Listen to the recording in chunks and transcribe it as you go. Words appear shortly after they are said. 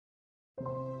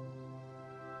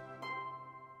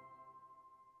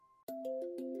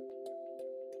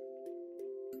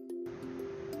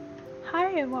Hi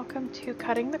and welcome to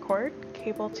Cutting the Cord,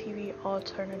 Cable TV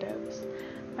Alternatives.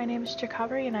 My name is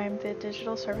Jacobri and I am the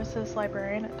Digital Services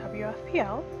Librarian at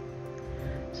WFPL.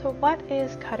 So what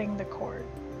is cutting the cord?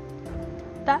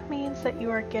 That means that you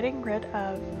are getting rid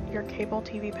of your cable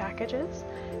TV packages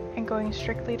and going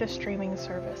strictly to streaming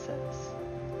services.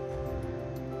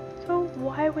 So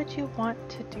why would you want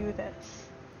to do this?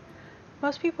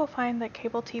 Most people find that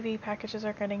cable TV packages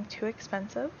are getting too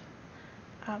expensive.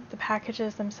 The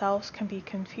packages themselves can be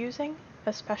confusing,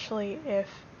 especially if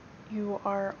you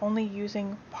are only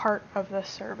using part of the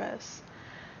service.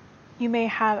 You may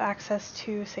have access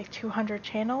to, say, 200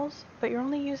 channels, but you're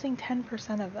only using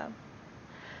 10% of them.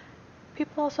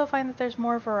 People also find that there's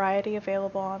more variety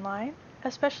available online,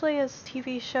 especially as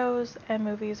TV shows and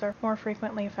movies are more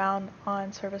frequently found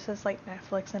on services like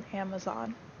Netflix and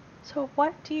Amazon. So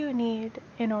what do you need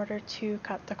in order to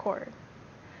cut the cord?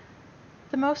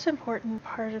 The most important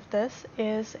part of this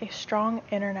is a strong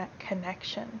internet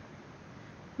connection.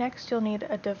 Next, you'll need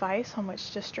a device on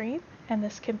which to stream, and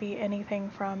this can be anything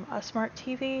from a smart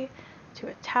TV to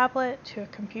a tablet to a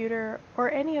computer or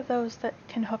any of those that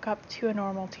can hook up to a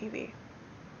normal TV.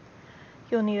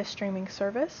 You'll need a streaming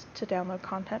service to download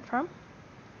content from.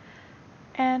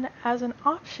 And as an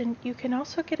option, you can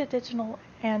also get a digital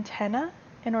antenna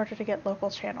in order to get local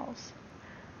channels.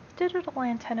 Digital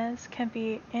antennas can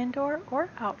be indoor or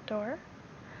outdoor,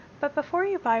 but before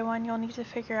you buy one, you'll need to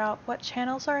figure out what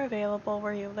channels are available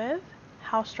where you live,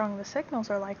 how strong the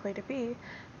signals are likely to be,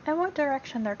 and what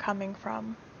direction they're coming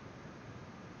from.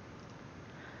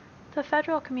 The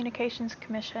Federal Communications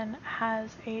Commission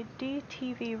has a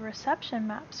DTV reception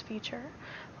maps feature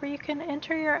where you can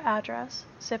enter your address,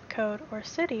 zip code, or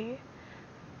city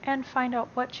and find out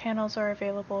what channels are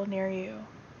available near you.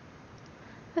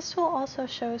 This tool also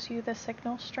shows you the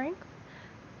signal strength,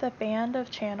 the band of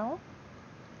channel,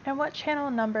 and what channel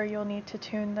number you'll need to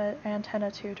tune the antenna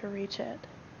to reach it.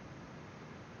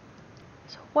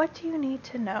 So what do you need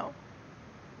to know?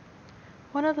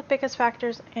 One of the biggest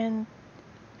factors in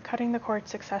cutting the cord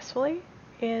successfully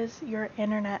is your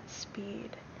internet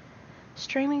speed.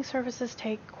 Streaming services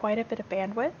take quite a bit of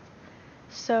bandwidth,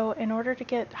 so in order to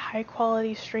get high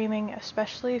quality streaming,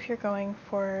 especially if you're going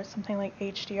for something like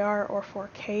HDR or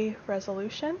 4K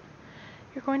resolution,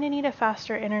 you're going to need a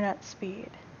faster internet speed.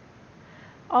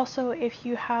 Also, if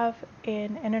you have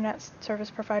an internet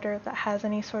service provider that has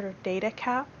any sort of data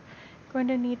cap, you're going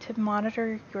to need to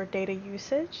monitor your data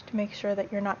usage to make sure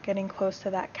that you're not getting close to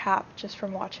that cap just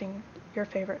from watching your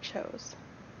favorite shows.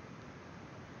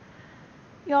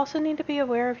 You also need to be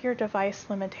aware of your device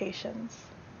limitations.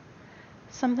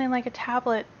 Something like a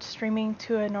tablet streaming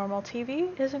to a normal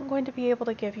TV isn't going to be able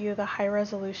to give you the high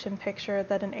resolution picture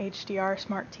that an HDR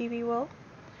smart TV will.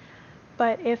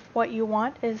 But if what you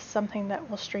want is something that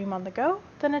will stream on the go,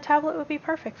 then a tablet would be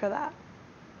perfect for that.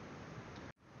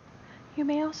 You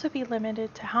may also be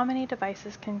limited to how many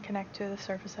devices can connect to the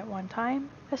service at one time,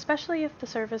 especially if the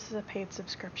service is a paid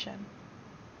subscription.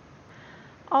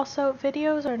 Also,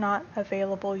 videos are not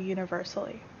available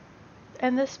universally.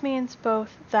 And this means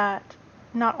both that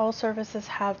not all services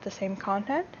have the same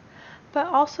content, but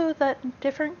also that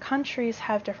different countries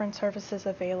have different services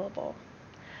available.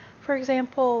 For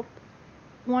example,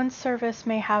 one service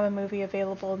may have a movie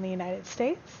available in the United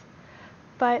States,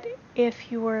 but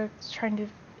if you were trying to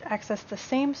access the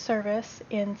same service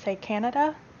in, say,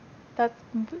 Canada, that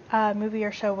movie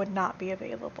or show would not be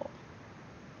available.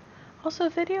 Also,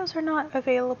 videos are not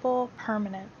available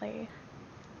permanently.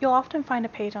 You'll often find a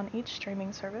page on each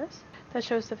streaming service that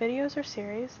shows the videos or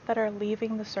series that are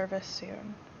leaving the service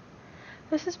soon.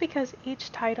 This is because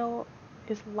each title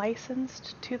is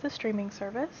licensed to the streaming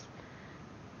service,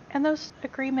 and those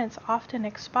agreements often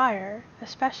expire,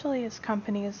 especially as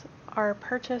companies are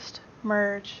purchased,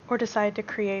 merged, or decide to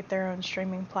create their own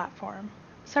streaming platform.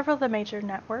 Several of the major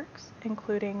networks,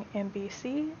 including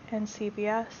NBC and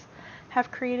CBS, have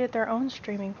created their own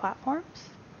streaming platforms,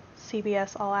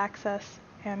 CBS All Access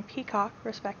and Peacock,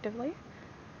 respectively.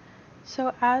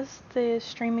 So as the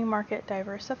streaming market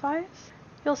diversifies,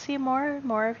 you'll see more and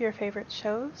more of your favorite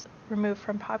shows removed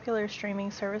from popular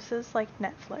streaming services like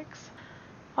Netflix.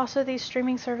 Also, these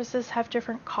streaming services have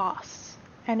different costs,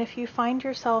 and if you find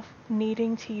yourself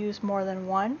needing to use more than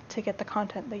one to get the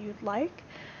content that you'd like,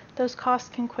 those costs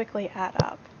can quickly add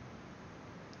up.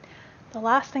 The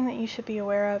last thing that you should be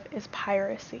aware of is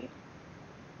piracy.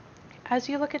 As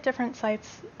you look at different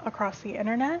sites across the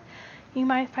internet, you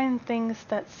might find things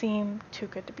that seem too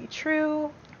good to be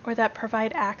true or that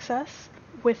provide access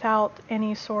without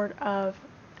any sort of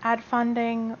ad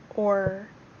funding or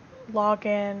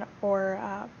login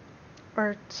or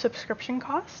subscription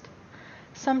cost.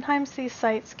 Sometimes these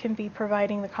sites can be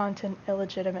providing the content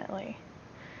illegitimately.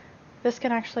 This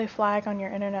can actually flag on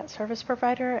your internet service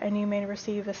provider, and you may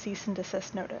receive a cease and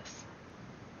desist notice.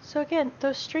 So again,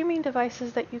 those streaming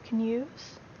devices that you can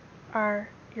use are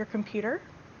your computer,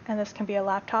 and this can be a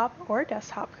laptop or a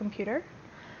desktop computer,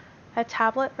 a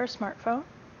tablet or smartphone,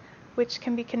 which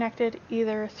can be connected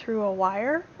either through a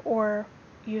wire or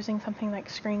using something like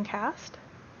Screencast,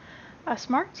 a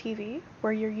smart TV,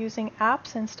 where you're using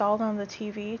apps installed on the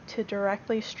TV to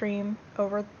directly stream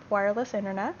over wireless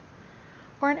internet,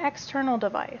 or an external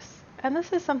device. And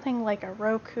this is something like a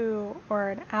Roku or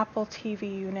an Apple TV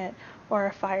unit or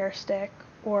a Fire Stick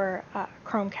or a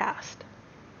Chromecast.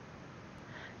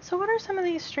 So what are some of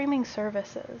these streaming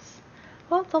services?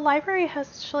 Well, the library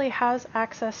actually has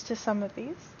access to some of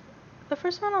these. The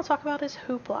first one I'll talk about is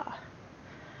Hoopla.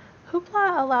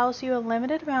 Hoopla allows you a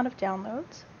limited amount of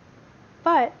downloads,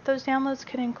 but those downloads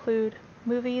can include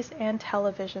movies and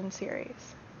television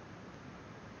series.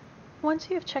 Once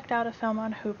you've checked out a film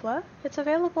on Hoopla, it's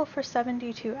available for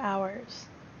 72 hours.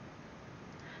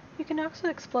 You can also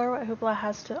explore what Hoopla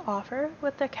has to offer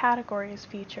with the categories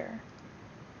feature.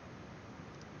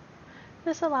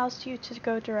 This allows you to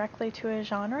go directly to a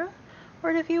genre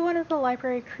or to view one of the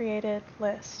library-created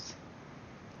lists.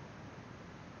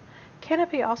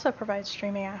 Canopy also provides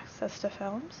streaming access to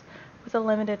films with a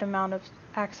limited amount of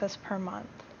access per month.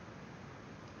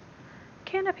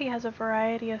 Canopy has a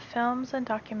variety of films and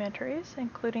documentaries,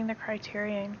 including the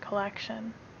Criterion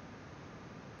Collection.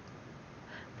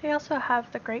 They also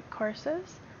have the Great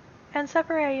Courses and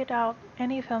separate out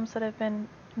any films that have been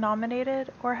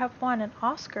nominated or have won an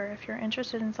Oscar if you're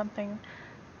interested in something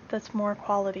that's more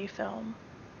quality film.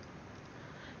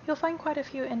 You'll find quite a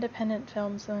few independent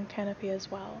films on Canopy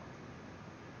as well.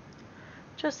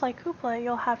 Just like Hoopla,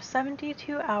 you'll have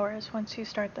 72 hours once you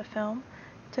start the film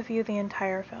to view the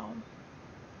entire film.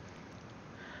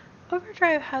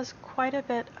 Overdrive has quite a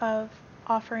bit of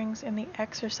offerings in the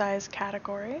exercise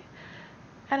category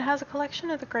and has a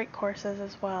collection of the Great Courses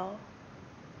as well.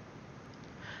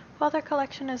 While their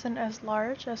collection isn't as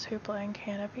large as Hoopla and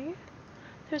Canopy,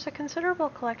 there's a considerable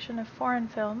collection of foreign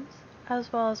films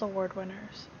as well as award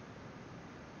winners.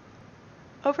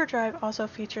 Overdrive also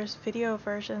features video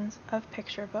versions of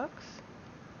picture books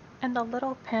and the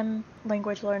Little Pim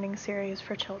language learning series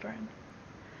for children.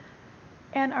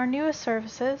 And our newest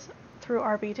services through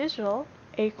RB Digital,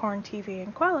 Acorn TV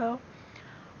and Quello,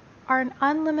 are an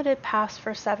unlimited pass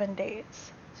for 7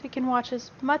 days. So you can watch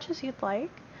as much as you'd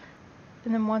like,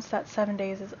 and then once that 7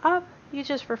 days is up, you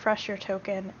just refresh your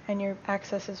token and your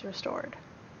access is restored.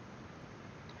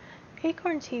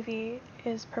 Acorn TV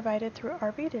is provided through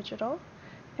RB Digital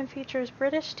and features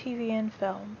British TV and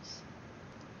films.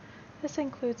 This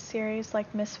includes series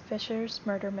like Miss Fisher's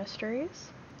Murder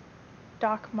Mysteries,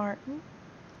 Doc Martin,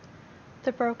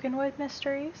 The Brokenwood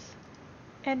Mysteries,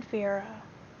 and Vera.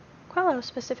 Quello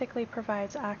specifically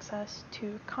provides access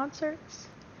to concerts,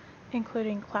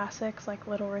 including classics like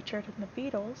Little Richard and the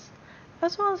Beatles,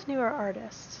 as well as newer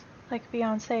artists like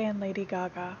Beyoncé and Lady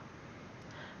Gaga.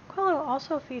 Quello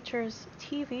also features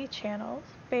TV channels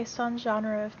based on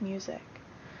genre of music,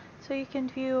 so you can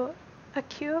view a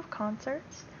queue of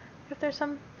concerts if there's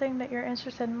something that you're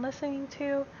interested in listening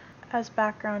to as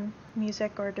background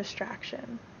music or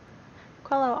distraction.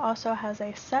 Quello also has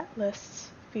a set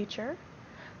lists feature,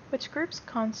 which groups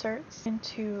concerts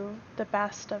into the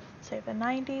best of, say, the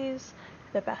 90s,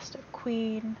 the best of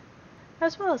Queen,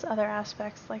 as well as other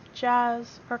aspects like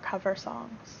jazz or cover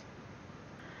songs.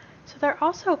 So there are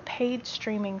also paid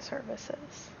streaming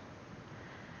services.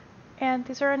 And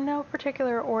these are in no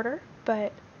particular order,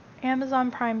 but Amazon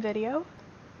Prime Video,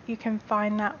 you can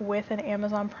find that with an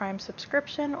Amazon Prime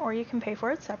subscription, or you can pay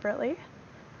for it separately.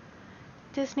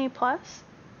 Disney Plus,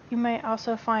 you might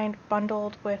also find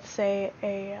bundled with, say,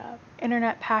 a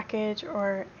internet package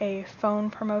or a phone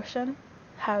promotion.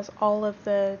 Has all of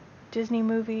the Disney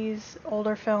movies,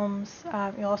 older films.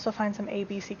 You'll also find some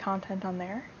ABC content on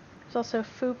there. There's also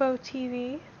Fubo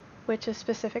TV, which is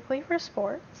specifically for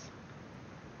sports.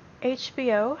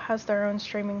 HBO has their own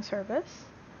streaming service.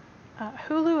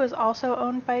 Hulu is also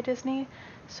owned by Disney,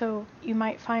 so you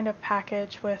might find a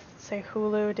package with, say,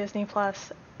 Hulu, Disney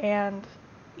Plus, and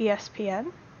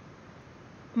ESPN.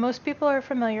 Most people are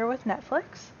familiar with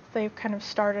Netflix. They've kind of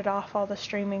started off all the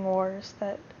streaming wars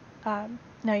that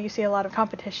now you see a lot of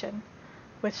competition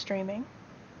with streaming.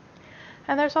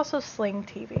 And there's also Sling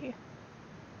TV.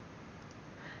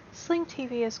 Sling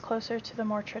TV is closer to the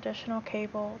more traditional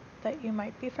cable that you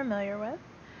might be familiar with,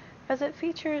 as it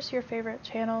features your favorite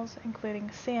channels including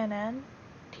CNN,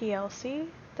 TLC,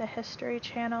 the History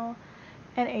Channel,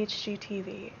 and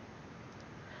HGTV.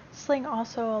 Sling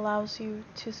also allows you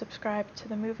to subscribe to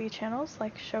the movie channels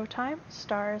like Showtime,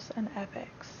 Stars, and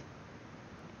Epix.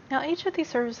 Now each of these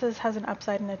services has an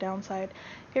upside and a downside.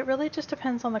 It really just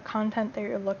depends on the content that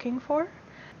you're looking for.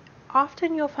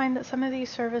 Often you'll find that some of these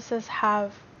services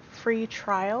have free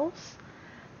trials.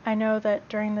 I know that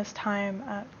during this time,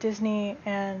 Disney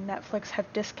and Netflix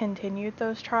have discontinued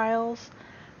those trials,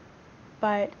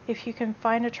 but if you can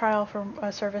find a trial from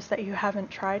a service that you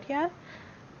haven't tried yet,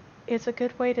 it's a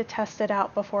good way to test it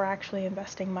out before actually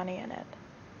investing money in it.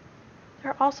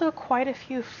 There are also quite a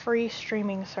few free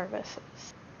streaming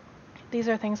services. These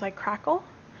are things like Crackle,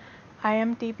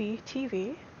 IMDb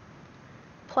TV,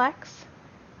 Plex,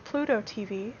 Pluto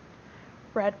TV,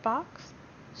 Redbox,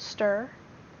 Stir,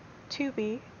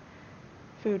 Tubi,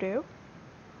 Vudu,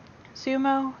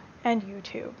 Xumo, and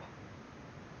YouTube.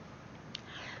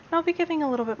 And I'll be giving a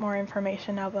little bit more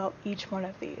information now about each one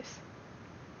of these.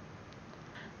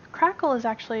 Crackle is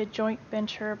actually a joint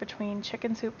venture between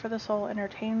Chicken Soup for the Soul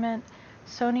Entertainment,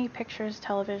 Sony Pictures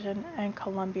Television, and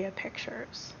Columbia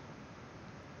Pictures.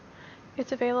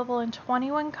 It's available in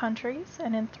 21 countries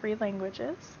and in 3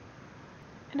 languages,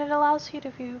 and it allows you to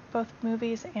view both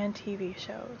movies and TV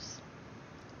shows.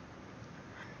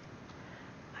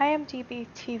 IMDb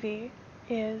TV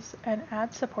is an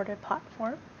ad-supported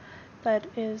platform that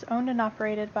is owned and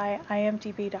operated by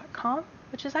imdb.com,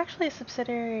 which is actually a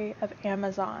subsidiary of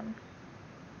Amazon.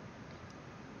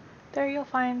 There you'll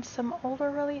find some older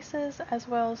releases as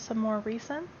well as some more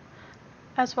recent,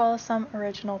 as well as some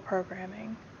original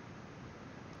programming.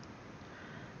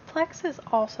 Plex is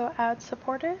also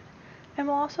ad-supported and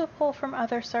will also pull from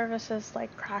other services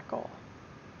like Crackle.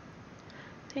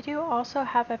 They do also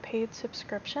have a paid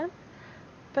subscription,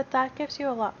 but that gives you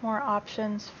a lot more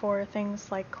options for things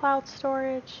like cloud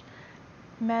storage,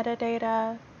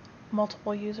 metadata,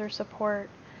 multiple user support,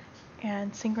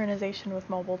 and synchronization with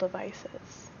mobile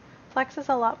devices. Plex is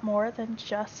a lot more than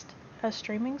just a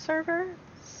streaming server,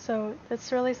 so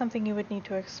it's really something you would need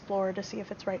to explore to see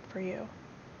if it's right for you.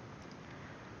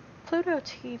 Pluto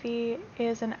TV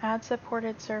is an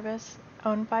ad-supported service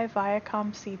owned by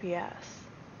Viacom CBS.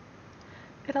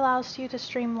 It allows you to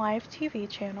stream live TV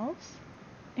channels,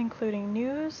 including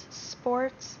news,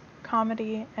 sports,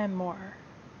 comedy, and more.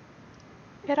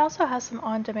 It also has some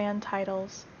on-demand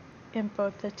titles in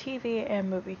both the TV and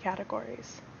movie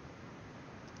categories.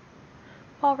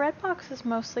 While Redbox is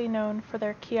mostly known for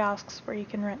their kiosks where you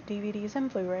can rent DVDs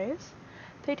and Blu-rays,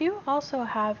 they do also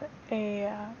have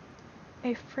a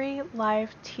free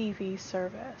live TV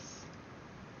service.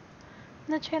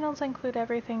 And the channels include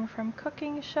everything from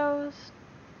cooking shows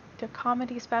to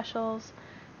comedy specials,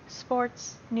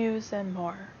 sports, news, and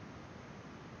more.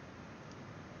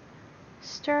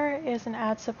 Stir is an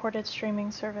ad-supported streaming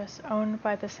service owned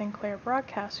by the Sinclair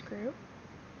Broadcast Group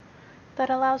that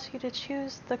allows you to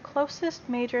choose the closest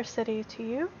major city to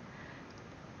you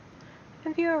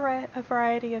and view a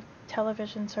variety of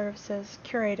television services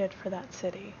curated for that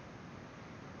city.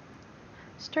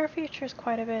 Stir features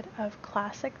quite a bit of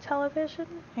classic television,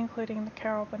 including The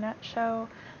Carol Burnett Show,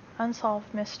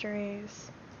 Unsolved Mysteries,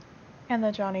 and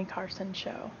The Johnny Carson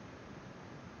Show.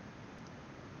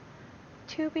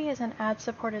 Tubi is an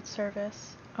ad-supported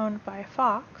service owned by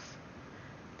Fox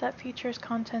that features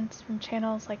content from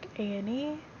channels like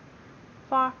A&E,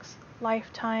 Fox,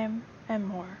 Lifetime, and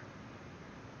more.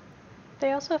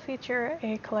 They also feature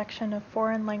a collection of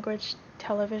foreign language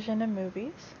television and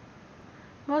movies,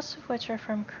 most of which are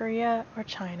from Korea or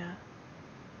China.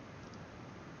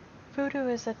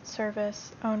 Vudu is a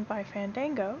service owned by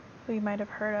Fandango, who you might have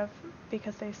heard of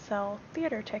because they sell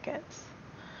theater tickets.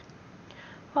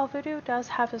 While Vudu does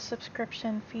have a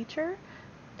subscription feature,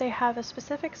 they have a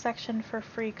specific section for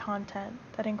free content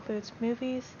that includes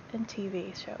movies and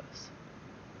TV shows.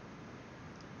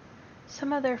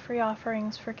 Some of their free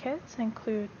offerings for kids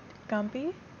include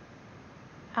Gumby,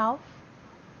 Alf,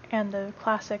 and the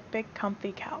classic Big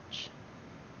Comfy Couch.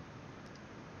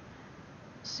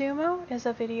 Xumo is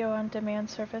a video-on-demand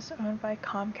service owned by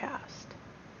Comcast.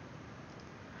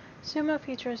 Xumo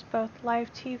features both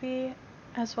live TV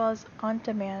as well as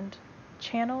on-demand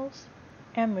channels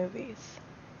and movies.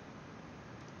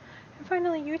 And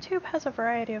finally, YouTube has a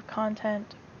variety of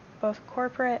content, both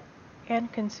corporate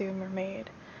and consumer-made.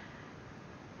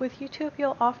 With YouTube,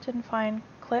 you'll often find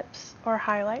clips or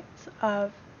highlights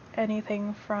of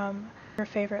anything from your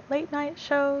favorite late-night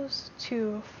shows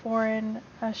to foreign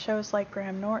shows like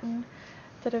Graham Norton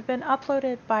that have been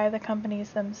uploaded by the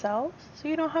companies themselves, so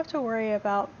you don't have to worry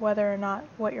about whether or not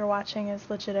what you're watching is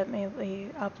legitimately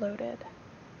uploaded.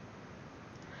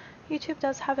 YouTube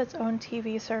does have its own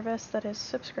TV service that is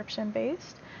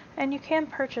subscription-based, And you can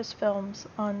purchase films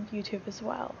on YouTube as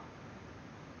well.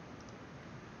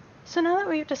 So now that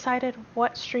we've decided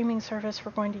what streaming service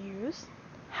we're going to use,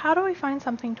 how do we find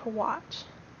something to watch?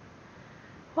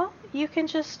 Well, you can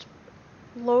just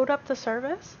load up the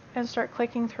service and start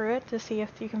clicking through it to see if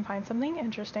you can find something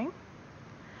interesting.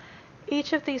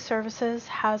 Each of these services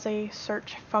has a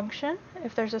search function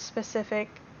if there's a specific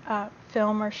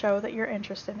film or show that you're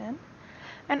interested in.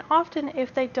 And often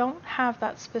if they don't have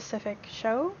that specific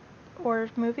show or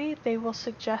movie, they will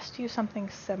suggest you something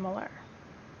similar.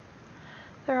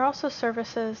 There are also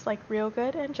services like Real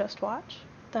Good and Just Watch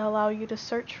that allow you to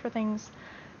search for things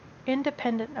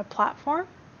independent of platform.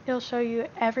 It'll show you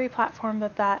every platform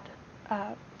that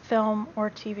film or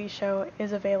TV show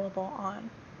is available on.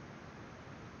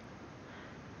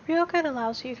 Real Good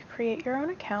allows you to create your own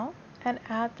account and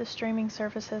add the streaming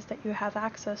services that you have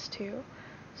access to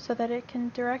so that it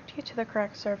can direct you to the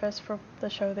correct service for the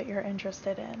show that you're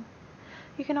interested in.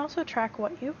 You can also track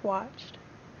what you've watched,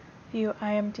 view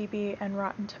IMDb and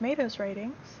Rotten Tomatoes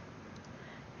ratings,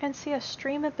 and see a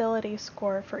streamability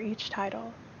score for each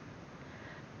title.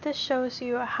 This shows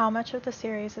you how much of the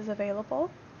series is available,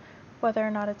 whether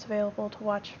or not it's available to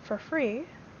watch for free,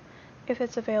 if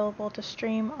it's available to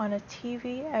stream on a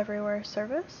TV Everywhere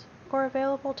service, or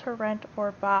available to rent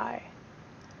or buy.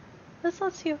 This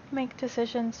lets you make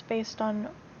decisions based on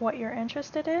what you're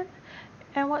interested in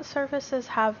and what services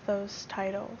have those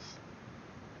titles.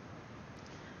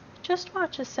 Just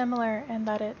Watch is similar in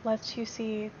that it lets you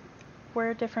see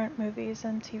where different movies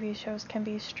and TV shows can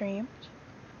be streamed,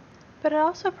 but it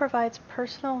also provides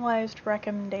personalized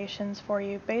recommendations for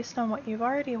you based on what you've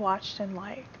already watched and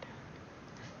liked.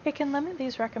 It can limit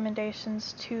these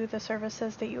recommendations to the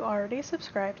services that you already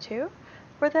subscribe to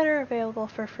or that are available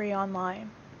for free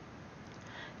online.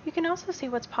 You can also see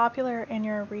what's popular in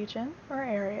your region or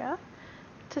area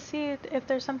to see if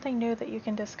there's something new that you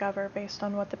can discover based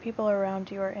on what the people around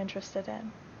you are interested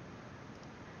in.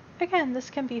 Again,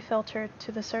 this can be filtered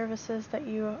to the services that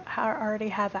you already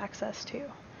have access to.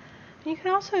 You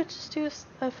can also just do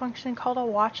a function called a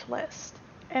watch list.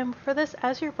 And for this,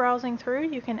 as you're browsing through,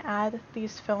 you can add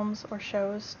these films or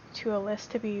shows to a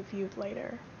list to be viewed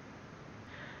later.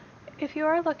 If you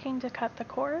are looking to cut the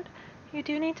cord, you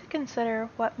do need to consider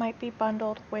what might be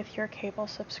bundled with your cable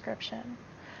subscription.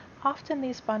 Often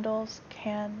these bundles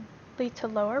can lead to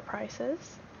lower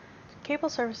prices. Cable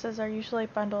services are usually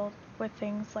bundled with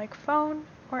things like phone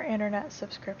or internet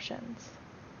subscriptions.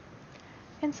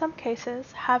 In some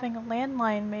cases, having a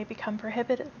landline may become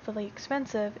prohibitively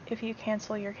expensive if you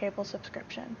cancel your cable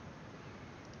subscription.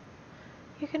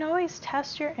 You can always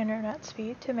test your internet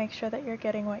speed to make sure that you're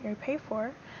getting what you pay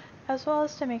for, as well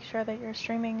as to make sure that your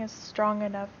streaming is strong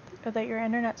enough, or that your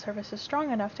internet service is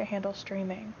strong enough to handle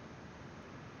streaming.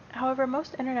 However,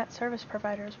 most internet service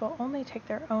providers will only take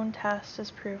their own tests as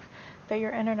proof that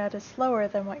your internet is slower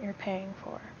than what you're paying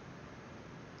for.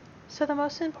 So the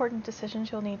most important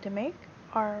decisions you'll need to make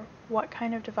are what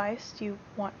kind of device do you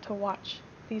want to watch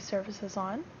these services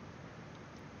on?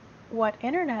 What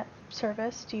internet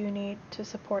service do you need to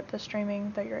support the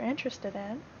streaming that you're interested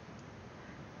in?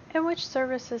 And which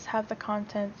services have the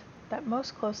content that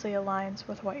most closely aligns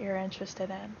with what you're interested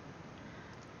in?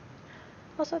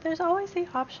 Also, there's always the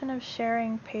option of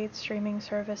sharing paid streaming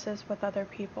services with other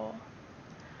people.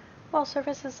 While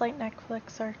services like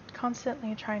Netflix are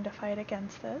constantly trying to fight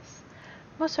against this,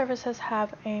 most services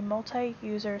have a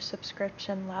multi-user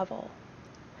subscription level.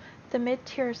 The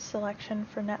mid-tier selection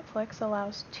for Netflix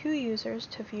allows 2 users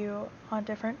to view on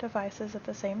different devices at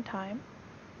the same time,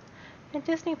 and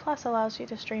Disney Plus allows you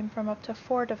to stream from up to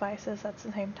 4 devices at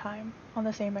the same time on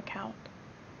the same account.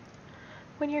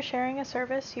 When you're sharing a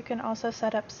service, you can also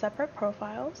set up separate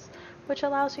profiles, which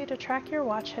allows you to track your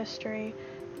watch history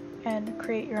and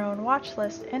create your own watch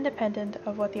list independent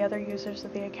of what the other users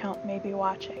of the account may be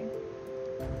watching.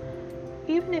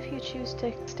 Even if you choose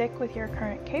to stick with your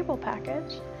current cable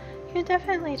package, you can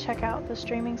definitely check out the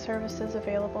streaming services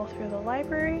available through the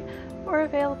library or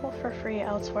available for free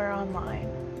elsewhere online.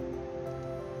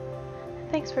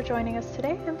 Thanks for joining us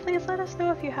today, and please let us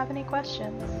know if you have any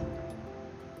questions.